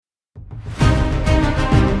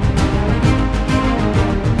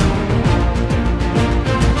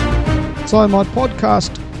So my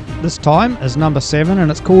podcast this time is number 7 and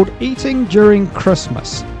it's called Eating During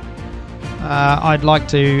Christmas. I'd like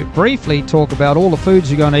to briefly talk about all the foods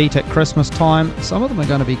you're going to eat at Christmas time. Some of them are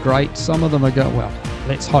going to be great, some of them are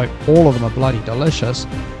let's hope all of them are bloody delicious.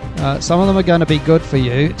 Some of them are going to be good for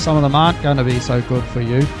you, some of them aren't going to be so good for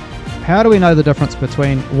you. How do we know the difference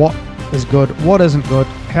between what is good, what isn't good,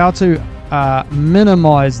 how to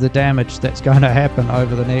minimize the damage that's going to happen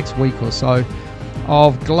over the next week or so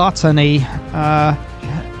of gluttony?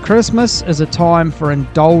 Christmas is a time for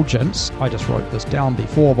indulgence. I just wrote this down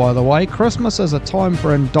before, by the way. Christmas is a time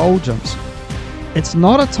for indulgence. It's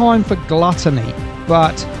not a time for gluttony,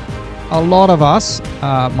 but a lot of us,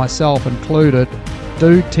 myself included,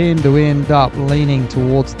 do tend to end up leaning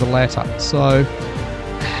towards the latter. So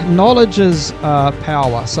knowledge is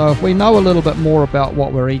power. So if we know a little bit more about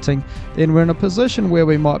what we're eating, then we're in a position where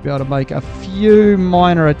we might be able to make a few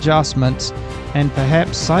minor adjustments and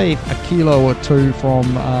perhaps save a kilo or two from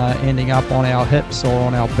ending up on our hips or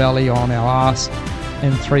on our belly or on our ass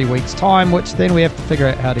in 3 weeks' time, which then we have to figure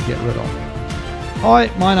out how to get rid of. Hi,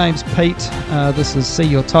 my name's Pete. This is See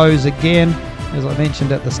Your Toes again. As I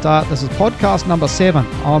mentioned at the start, this is podcast number 7.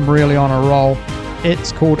 I'm really on a roll.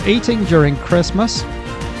 It's called Eating During Christmas,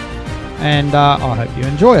 and I hope you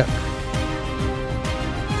enjoy it.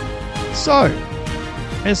 So,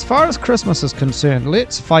 as far as Christmas is concerned,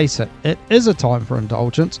 let's face it, it is a time for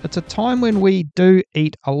indulgence. It's a time when we do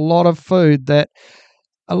eat a lot of food that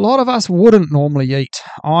a lot of us wouldn't normally eat.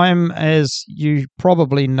 As you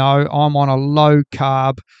probably know, I'm on a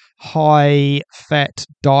low-carb, high-fat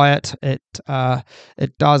diet. It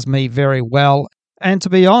does me very well. And to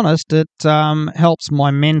be honest, it helps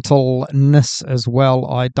my mentalness as well.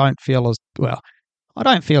 I don't feel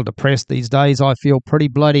depressed these days. I feel pretty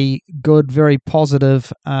bloody good, very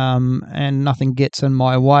positive, and nothing gets in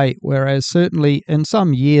my way. Whereas certainly in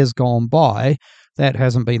some years gone by, that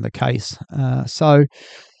hasn't been the case. So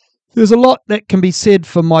there's a lot that can be said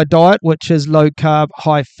for my diet, which is low carb,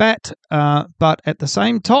 high fat, but at the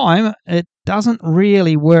same time, it doesn't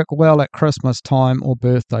really work well at Christmas time or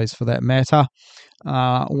birthdays for that matter,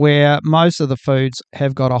 where most of the foods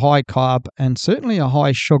have got a high carb and certainly a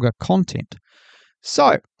high sugar content.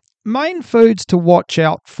 So, main foods to watch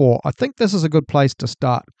out for. I think this is a good place to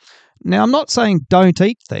start. Now, I'm not saying don't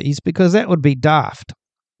eat these because that would be daft.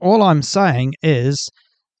 All I'm saying is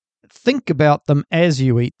think about them as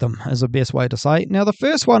you eat them is the best way to say. Now, the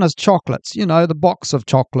first one is chocolates. You know, the box of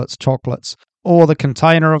chocolates, or the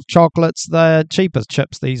container of chocolates. They're cheap as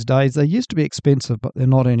chips these days. They used to be expensive, but they're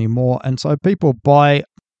not anymore. And so people buy,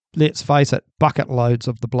 let's face it, bucket loads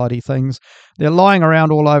of the bloody things. They're lying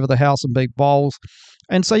around all over the house in big bowls.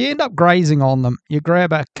 And so you end up grazing on them. You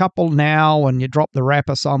grab a couple now and you drop the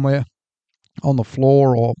wrapper somewhere on the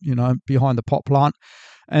floor or, behind the pot plant.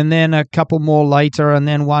 And then a couple more later, and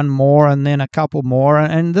then one more, and then a couple more.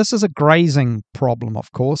 And this is a grazing problem,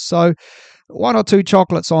 of course. So 1 or 2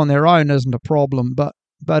 chocolates on their own isn't a problem.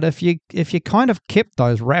 But if you kind of kept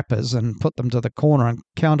those wrappers and put them to the corner and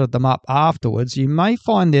counted them up afterwards, you may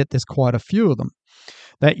find that there's quite a few of them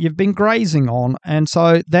that you've been grazing on. And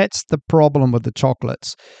so that's the problem with the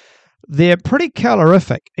chocolates. They're pretty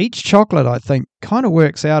calorific. Each chocolate, I think, kind of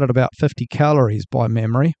works out at about 50 calories by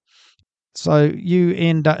memory. So you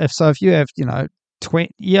end up, if you have,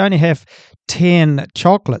 20, you only have 10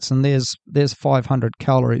 chocolates and there's 500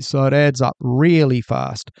 calories. So it adds up really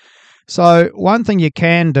fast. So one thing you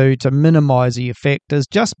can do to minimize the effect is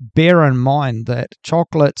just bear in mind that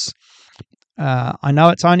chocolates, I know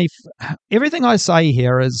it's only, everything I say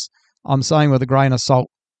here is I'm saying with a grain of salt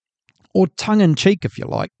or tongue-in-cheek if you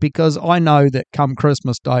like, because I know that come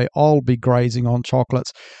Christmas Day I'll be grazing on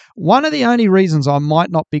chocolates. One of the only reasons I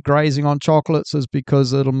might not be grazing on chocolates is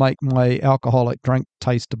because it'll make my alcoholic drink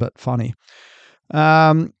taste a bit funny.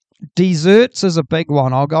 Desserts is a big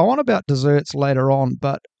one. I'll go on about desserts later on,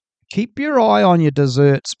 but keep your eye on your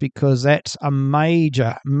desserts because that's a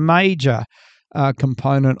major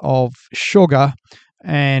component of sugar,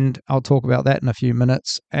 and I'll talk about that in a few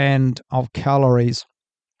minutes, and of calories.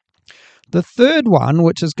 The third one,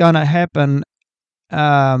 which is going to happen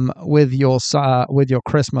with your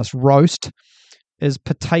Christmas roast, is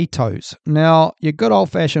potatoes. Now, your good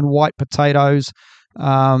old-fashioned white potatoes,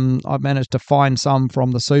 I've managed to find some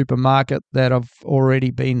from the supermarket that have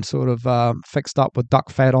already been sort of fixed up with duck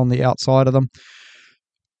fat on the outside of them.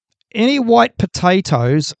 Any white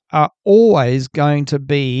potatoes are always going to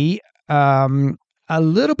be a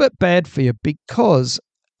little bit bad for you because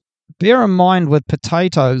bear in mind with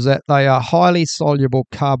potatoes that they are highly soluble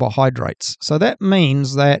carbohydrates. So that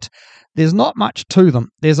means that there's not much to them.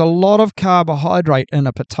 There's a lot of carbohydrate in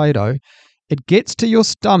a potato. it gets to your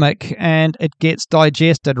stomach and it gets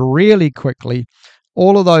digested really quickly.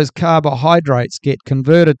 All of those carbohydrates get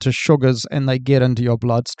converted to sugars and they get into your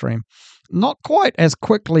bloodstream. Not quite as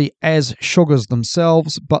quickly as sugars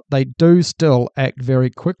themselves, but they do still act very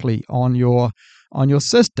quickly on your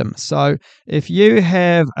system. So if you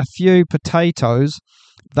have a few potatoes,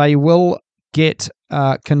 they will get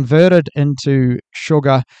converted into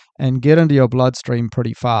sugar and get into your bloodstream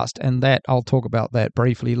pretty fast. And that, I'll talk about that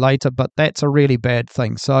briefly later, but that's a really bad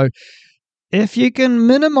thing. So if you can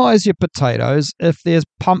minimize your potatoes, if there's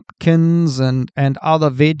pumpkins and other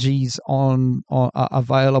veggies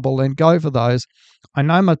available, then go for those. I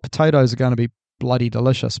know my potatoes are going to be bloody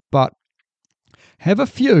delicious, but have a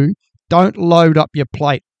few. Don't load up your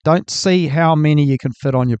plate. Don't see how many you can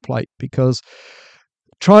fit on your plate, because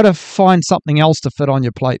try to find something else to fit on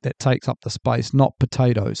your plate that takes up the space, not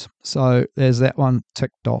potatoes. So there's that one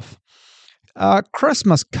ticked off.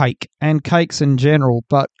 Christmas cake and cakes in general,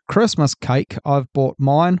 but Christmas cake, I've bought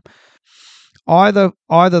mine. Either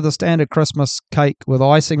the standard Christmas cake with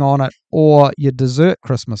icing on it or your dessert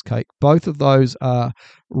Christmas cake. Both of those are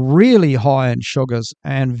really high in sugars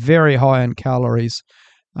and very high in calories.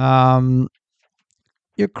 Your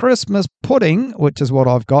Christmas pudding, which is what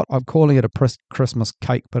I've got, I'm calling it a Christmas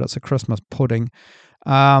cake, but it's a Christmas pudding.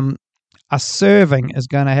 A serving is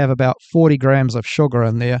going to have about 40 grams of sugar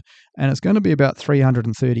in there, and it's going to be about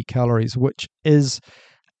 330 calories, which is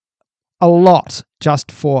a lot just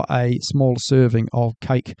for a small serving of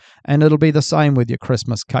cake. And it'll be the same with your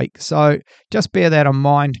Christmas cake. So just bear that in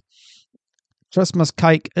mind. Christmas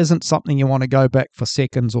cake isn't something you want to go back for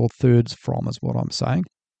seconds or thirds from, is what I'm saying.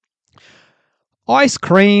 Ice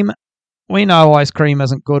cream. We know ice cream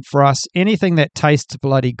isn't good for us. Anything that tastes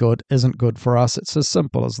bloody good isn't good for us. It's as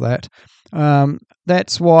simple as that.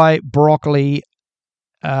 That's why broccoli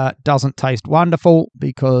doesn't taste wonderful,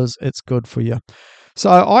 because it's good for you. So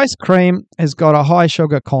ice cream has got a high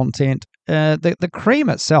sugar content. The cream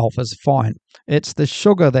itself is fine. It's the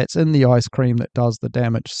sugar that's in the ice cream that does the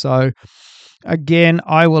damage. So again,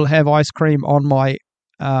 I will have ice cream on my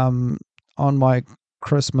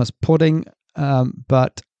Christmas pudding,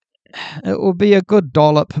 but it will be a good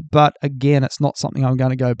dollop, but again, it's not something I'm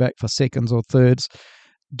going to go back for seconds or thirds.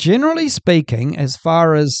 Generally speaking, as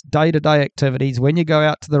far as day-to-day activities, when you go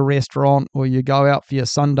out to the restaurant or you go out for your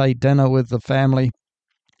Sunday dinner with the family,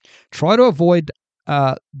 try to avoid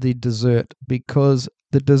the dessert, because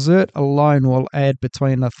the dessert alone will add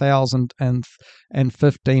between 1,000 and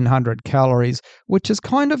 1,500 calories, which is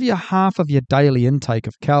kind of half of your daily intake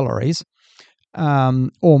of calories,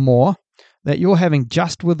 or more, that you're having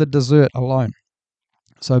just with the dessert alone.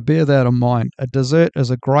 So bear that in mind. A dessert is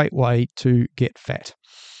a great way to get fat.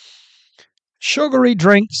 Sugary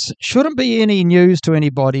drinks shouldn't be any news to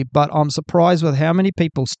anybody, but I'm surprised with how many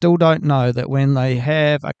people still don't know that when they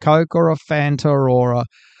have a Coke or a Fanta or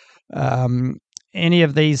any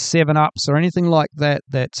of these 7-Ups or anything like that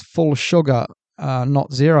that's full sugar,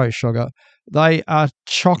 not zero sugar, they are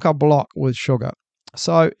chock-a-block with sugar.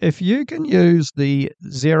 So if you can use the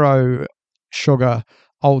zero sugar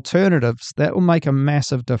alternatives, that will make a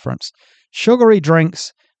massive difference. Sugary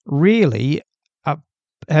drinks really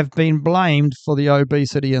have been blamed for the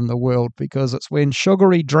obesity in the world, because it's when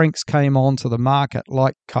sugary drinks came onto the market,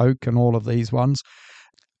 like Coke and all of these ones,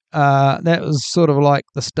 that was sort of like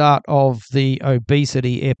the start of the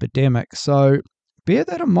obesity epidemic. So bear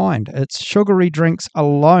that in mind. It's sugary drinks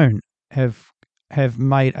alone have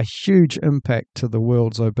made a huge impact to the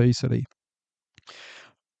world's obesity.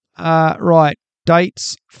 Right,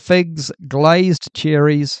 dates, figs, glazed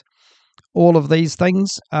cherries, all of these things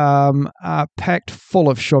are packed full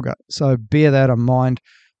of sugar. So bear that in mind.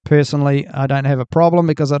 Personally, I don't have a problem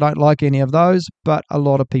because I don't like any of those, but a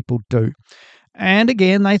lot of people do. And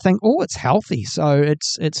again, they think, oh, it's healthy, so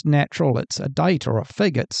it's natural. It's a date or a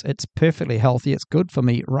fig. It's perfectly healthy. It's good for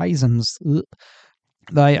me. Raisins, ugh.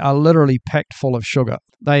 They are literally packed full of sugar.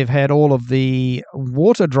 They've had all of the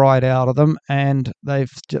water dried out of them, and they're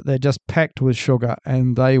just packed with sugar,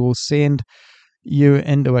 and they will send you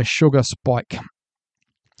into a sugar spike.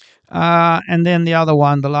 And then the other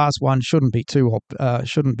one, the last one, shouldn't be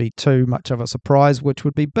too much of a surprise, which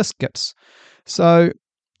would be biscuits. So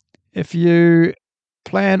if you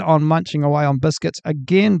plan on munching away on biscuits,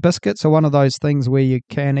 again, biscuits are one of those things where you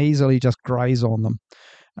can easily just graze on them.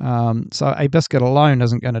 So a biscuit alone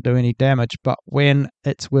isn't going to do any damage, but when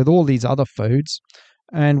it's with all these other foods,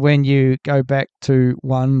 and when you go back to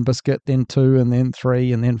one biscuit, then two, and then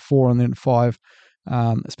three, and then four, and then five,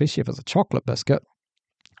 especially if it's a chocolate biscuit,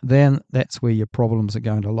 then that's where your problems are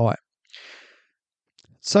going to lie.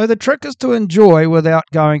 So the trick is to enjoy without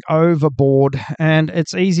going overboard, and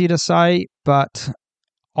it's easy to say, but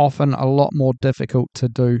often a lot more difficult to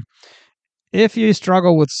do. If you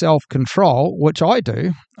struggle with self-control, which I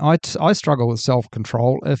do, I struggle with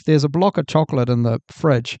self-control. If there's a block of chocolate in the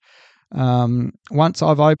fridge, once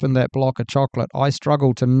I've opened that block of chocolate, I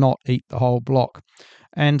struggle to not eat the whole block.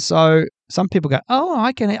 And so some people go, oh,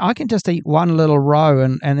 I can just eat one little row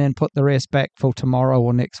and then put the rest back for tomorrow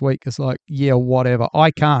or next week. It's like, yeah, whatever.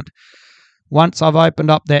 I can't. Once I've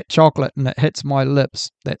opened up that chocolate and it hits my lips,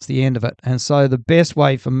 that's the end of it. And so the best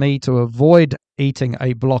way for me to avoid eating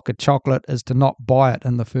a block of chocolate is to not buy it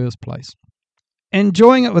in the first place.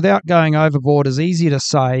 Enjoying it without going overboard is easy to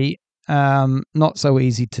say, not so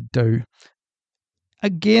easy to do.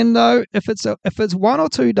 Again, though, if it's 1 or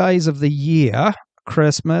 2 days of the year,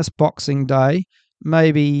 Christmas, Boxing Day,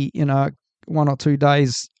 maybe 1 or 2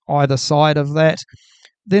 days either side of that,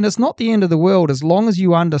 then it's not the end of the world as long as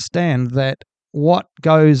you understand that what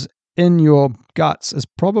goes in your guts is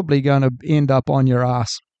probably going to end up on your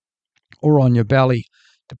ass or on your belly,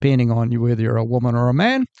 depending on whether you're a woman or a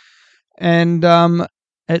man. And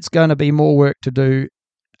it's going to be more work to do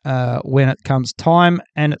when it comes time.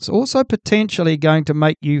 And it's also potentially going to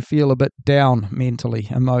make you feel a bit down mentally,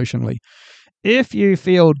 emotionally. If you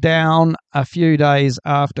feel down a few days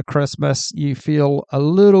after Christmas, you feel a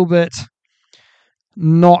little bit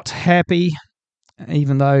not happy,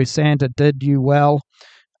 even though Santa did you well,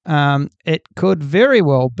 it could very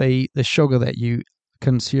well be the sugar that you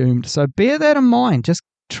consumed. So bear that in mind. Just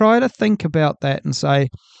try to think about that and say,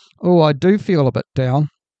 oh, I do feel a bit down.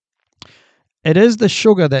 It is the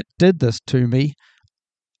sugar that did this to me.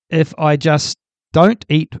 If I just don't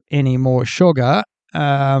eat any more sugar,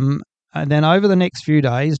 and then over the next few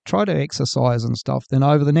days, try to exercise and stuff, then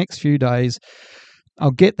over the next few days,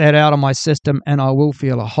 I'll get that out of my system and I will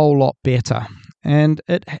feel a whole lot better. And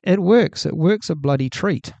it works. It works a bloody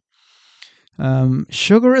treat.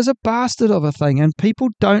 Sugar is a bastard of a thing, and people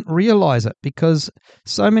don't realize it because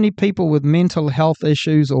so many people with mental health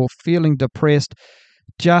issues or feeling depressed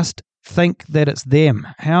just think that it's them.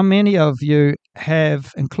 How many of you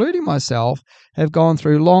have, including myself, have gone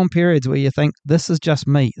through long periods where you think, this is just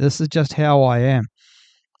me, this is just how I am?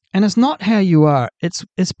 And it's not how you are. It's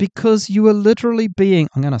because you are literally being,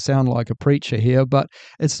 I'm going to sound like a preacher here, but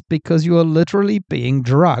it's because you are literally being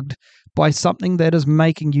drugged by something that is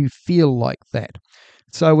making you feel like that.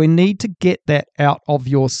 So we need to get that out of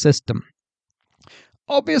your system.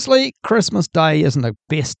 Obviously, Christmas Day isn't the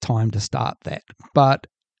best time to start that. But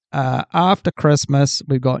after Christmas,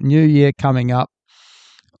 we've got New Year coming up.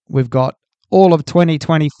 We've got all of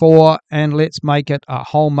 2024, and let's make it a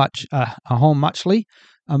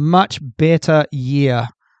much better year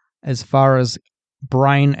as far as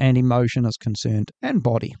brain and emotion is concerned, and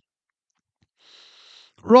body.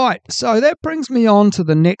 Right, so that brings me on to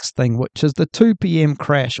the next thing, which is the 2 p.m.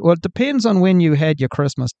 crash. Well, it depends on when you had your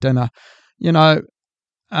Christmas dinner.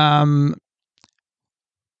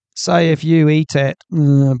 Say if you eat at,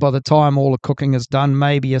 by the time all the cooking is done,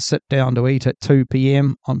 maybe you sit down to eat at 2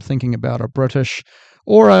 p.m. I'm thinking about a British,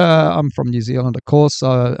 or I'm from New Zealand, of course,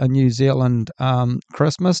 so a New Zealand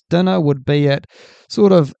Christmas dinner would be at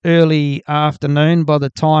sort of early afternoon by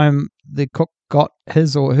the time the cook got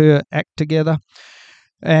his or her act together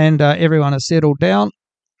and everyone has settled down.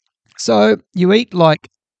 So you eat like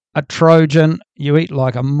a Trojan, you eat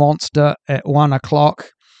like a monster at 1 o'clock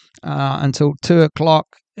until 2 o'clock,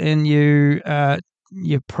 and you're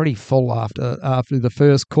pretty full after the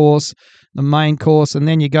first course, the main course, and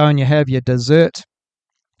then you go and you have your dessert,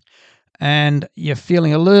 and you're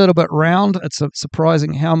feeling a little bit round. It's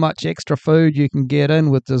surprising how much extra food you can get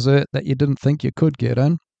in with dessert that you didn't think you could get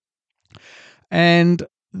in. And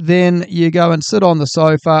then you go and sit on the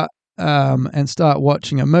sofa and start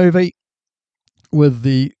watching a movie with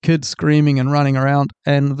the kids screaming and running around,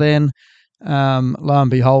 and then lo and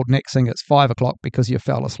behold, next thing it's 5 o'clock because you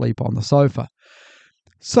fell asleep on the sofa.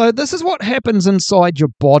 So this is what happens inside your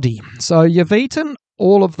body. So you've eaten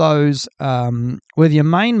all of those with your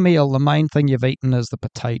main meal. The main thing you've eaten is the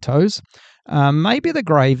potatoes, maybe the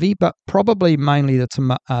gravy, but probably mainly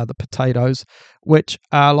the potatoes, which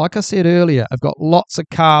are, like I said earlier, have got lots of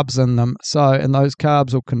carbs in them. And those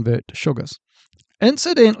carbs will convert to sugars.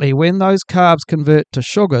 Incidentally, when those carbs convert to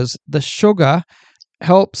sugars, the sugar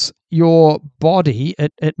helps your body.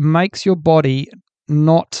 It makes your body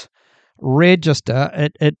not register.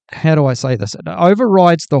 How do I say this? It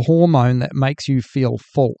overrides the hormone that makes you feel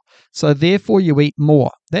full. So therefore you eat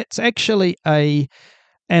more. That's actually an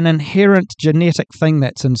inherent genetic thing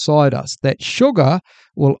that's inside us, that sugar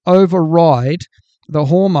will override the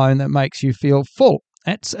hormone that makes you feel full.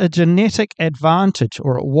 That's a genetic advantage,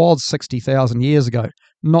 or it was 60,000 years ago,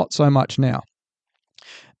 not so much now.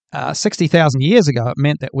 60,000 years ago, it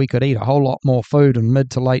meant that we could eat a whole lot more food in mid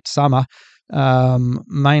to late summer,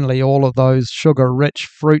 mainly all of those sugar-rich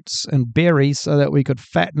fruits and berries, so that we could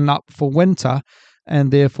fatten up for winter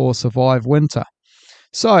and therefore survive winter.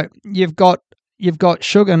 So you've got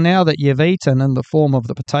sugar now that you've eaten in the form of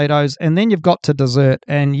the potatoes, and then you've got to dessert,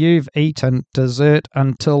 and you've eaten dessert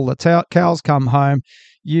until the cows come home.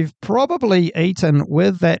 You've probably eaten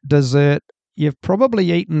with that dessert, you've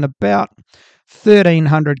probably eaten about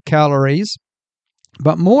 1,300 calories,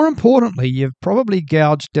 but more importantly, you've probably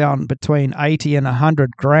gouged down between 80 and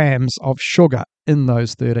 100 grams of sugar in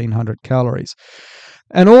those 1,300 calories.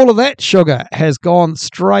 And all of that sugar has gone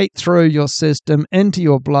straight through your system into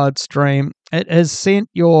your bloodstream. It has sent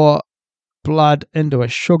your blood into a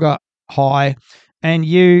sugar high, and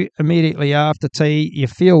you immediately after tea, you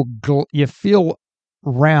feel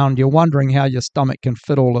round. You're wondering how your stomach can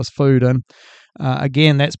fit all this food in.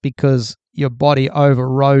 Again, that's because your body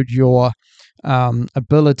overrode your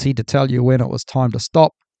ability to tell you when it was time to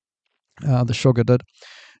stop. The sugar did.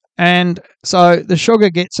 And so the sugar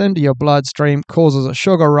gets into your bloodstream, causes a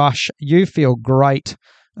sugar rush. You feel great.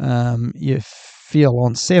 You feel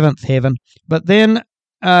on seventh heaven. But then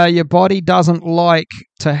your body doesn't like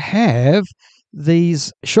to have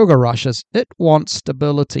these sugar rushes. It wants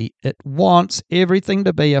stability. It wants everything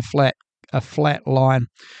to be a flat line.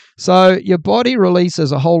 So your body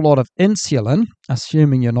releases a whole lot of insulin,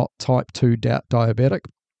 assuming you're not type 2 diabetic.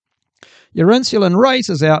 Your insulin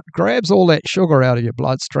races out, grabs all that sugar out of your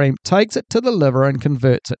bloodstream, takes it to the liver and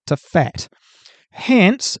converts it to fat.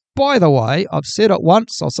 Hence, by the way, I've said it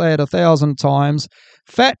once, I'll say it 1,000 times,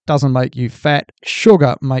 fat doesn't make you fat,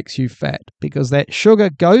 sugar makes you fat, because that sugar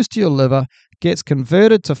goes to your liver, gets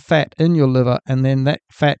converted to fat in your liver, and then that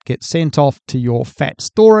fat gets sent off to your fat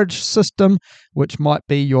storage system, which might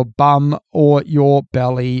be your bum or your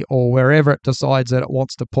belly or wherever it decides that it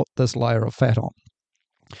wants to put this layer of fat on.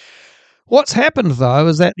 What's happened, though,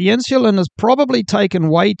 is that the insulin has probably taken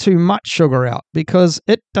way too much sugar out because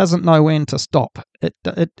it doesn't know when to stop.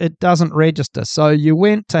 It doesn't register. So you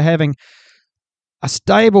went to having a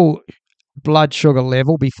stable blood sugar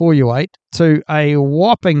level before you ate to a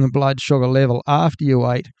whopping blood sugar level after you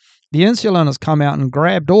ate. The insulin has come out and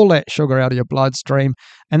grabbed all that sugar out of your bloodstream,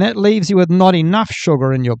 and that leaves you with not enough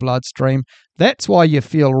sugar in your bloodstream. That's why you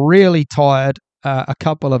feel really tired a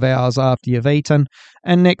couple of hours after you've eaten,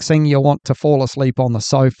 and next thing you want to fall asleep on the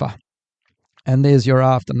sofa, and there's your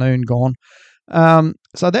afternoon gone.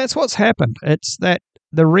 So that's what's happened. It's that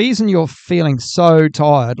the reason you're feeling so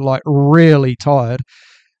tired, like really tired,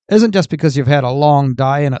 isn't just because you've had a long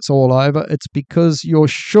day and it's all over. It's because your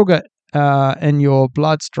sugar in your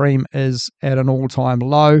bloodstream is at an all-time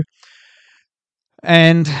low,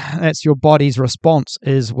 and that's your body's response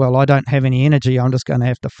is, well, I don't have any energy, I'm just going to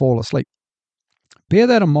have to fall asleep. Bear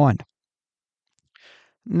that in mind.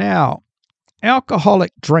 Now,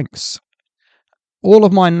 alcoholic drinks. All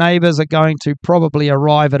of my neighbours are going to probably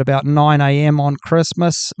arrive at about 9 a.m. on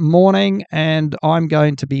Christmas morning, and I'm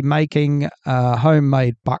going to be making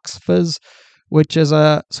homemade Bucks Fizz, which is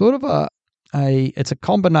a sort of it's a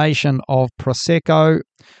combination of Prosecco,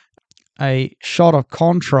 a shot of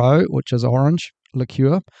Cointreau, which is orange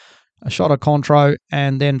liqueur, a shot of Cointreau,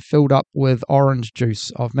 and then filled up with orange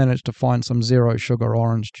juice. I've managed to find some zero sugar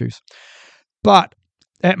orange juice. But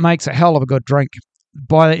that makes a hell of a good drink.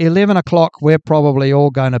 By 11 o'clock, we're probably all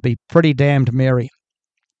going to be pretty damned merry.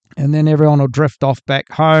 And then everyone will drift off back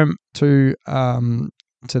home to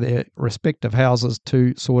their respective houses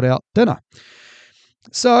to sort out dinner.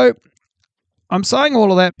 So I'm saying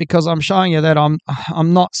all of that because I'm showing you that I'm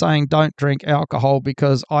not saying don't drink alcohol,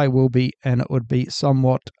 because I will be, and it would be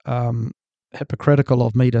somewhat hypocritical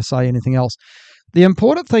of me to say anything else. The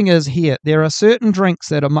important thing is here, there are certain drinks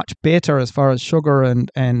that are much better as far as sugar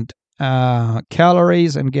and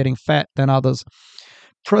calories and getting fat than others.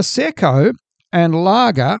 Prosecco and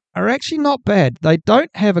lager are actually not bad. They don't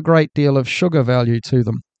have a great deal of sugar value to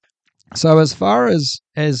them. So as far as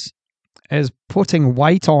putting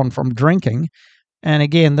weight on from drinking, and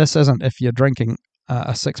again, this isn't if you're drinking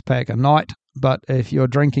a six-pack a night, but if you're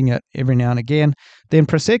drinking it every now and again, then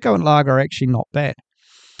Prosecco and lager are actually not bad.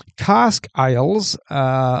 Cask ales,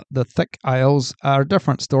 the thick ales, are a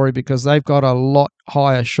different story because they've got a lot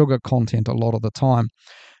higher sugar content a lot of the time.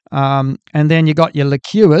 And then you got your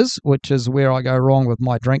liqueurs, which is where I go wrong with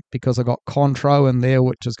my drink, because I got Cointreau in there,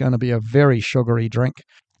 which is going to be a very sugary drink.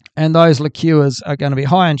 And those liqueurs are going to be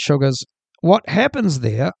high in sugars. What happens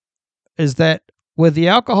there is that with the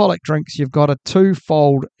alcoholic drinks, you've got a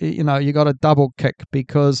twofold, you've got a double kick,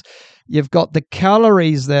 because you've got the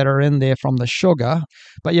calories that are in there from the sugar,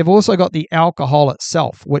 but you've also got the alcohol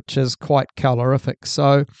itself, which is quite calorific.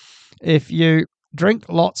 So if you drink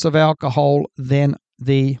lots of alcohol, then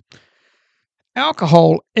the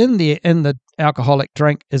alcohol in the alcoholic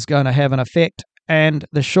drink is going to have an effect, and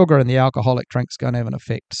the sugar in the alcoholic drink is going to have an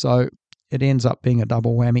effect. So it ends up being a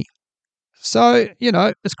double whammy. So,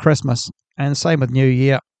 it's Christmas, and same with New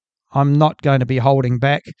Year. I'm not going to be holding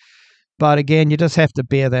back, but again, you just have to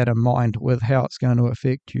bear that in mind with how it's going to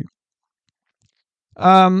affect you.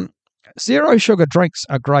 Zero sugar drinks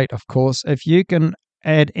are great, of course. If you can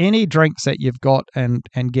add any drinks that you've got and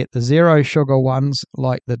get the zero sugar ones,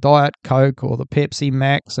 like the Diet Coke or the Pepsi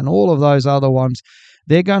Max and all of those other ones,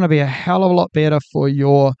 they're going to be a hell of a lot better for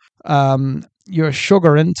your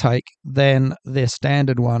sugar intake than their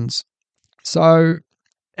standard ones. So,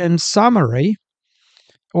 in summary,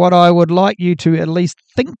 what I would like you to at least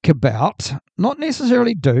think about, not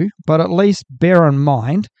necessarily do, but at least bear in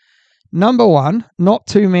mind, number 1, not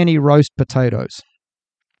too many roast potatoes.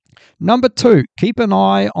 Number 2, keep an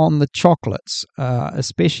eye on the chocolates,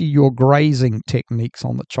 especially your grazing techniques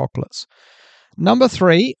on the chocolates. Number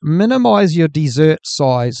 3, minimize your dessert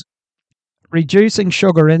size. Reducing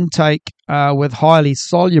sugar intake with highly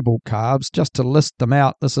soluble carbs, just to list them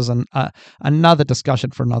out. This is another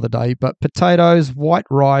discussion for another day. But potatoes, white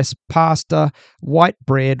rice, pasta, white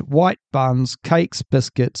bread, white buns, cakes,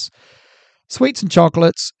 biscuits, sweets and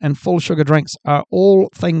chocolates, and full sugar drinks are all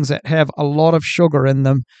things that have a lot of sugar in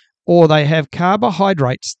them, or they have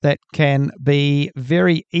carbohydrates that can be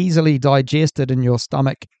very easily digested in your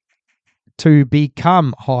stomach to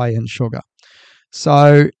become high in sugar.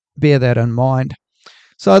 So bear that in mind.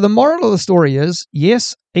 So the moral of the story is,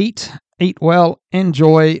 yes, eat well,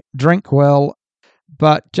 enjoy, drink well,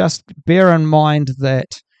 but just bear in mind that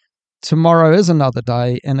tomorrow is another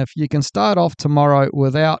day, and if you can start off tomorrow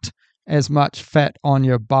without as much fat on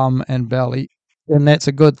your bum and belly, then that's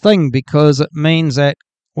a good thing, because it means that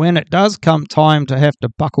when it does come time to have to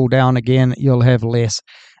buckle down again, you'll have less.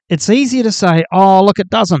 It's easy to say, oh, look, it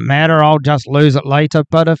doesn't matter, I'll just lose it later.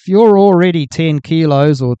 But if you're already 10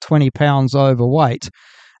 kilos or 20 pounds overweight,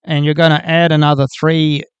 and you're going to add another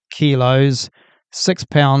 3 kilos, 6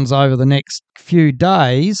 pounds over the next few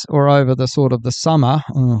days, or over the sort of the summer,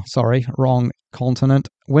 wrong continent,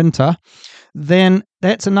 winter, then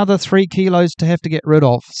that's another 3 kilos to have to get rid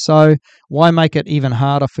of. So why make it even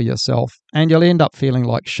harder for yourself? And you'll end up feeling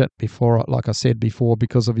like shit like I said before,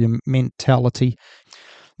 because of your mentality,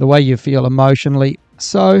 the way you feel emotionally.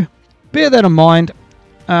 So bear that in mind.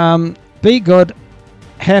 Be good,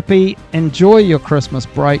 happy, enjoy your Christmas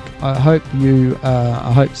break. I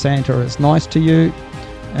hope Santa is nice to you,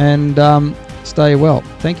 and stay well.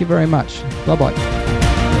 Thank you very much. Bye-bye.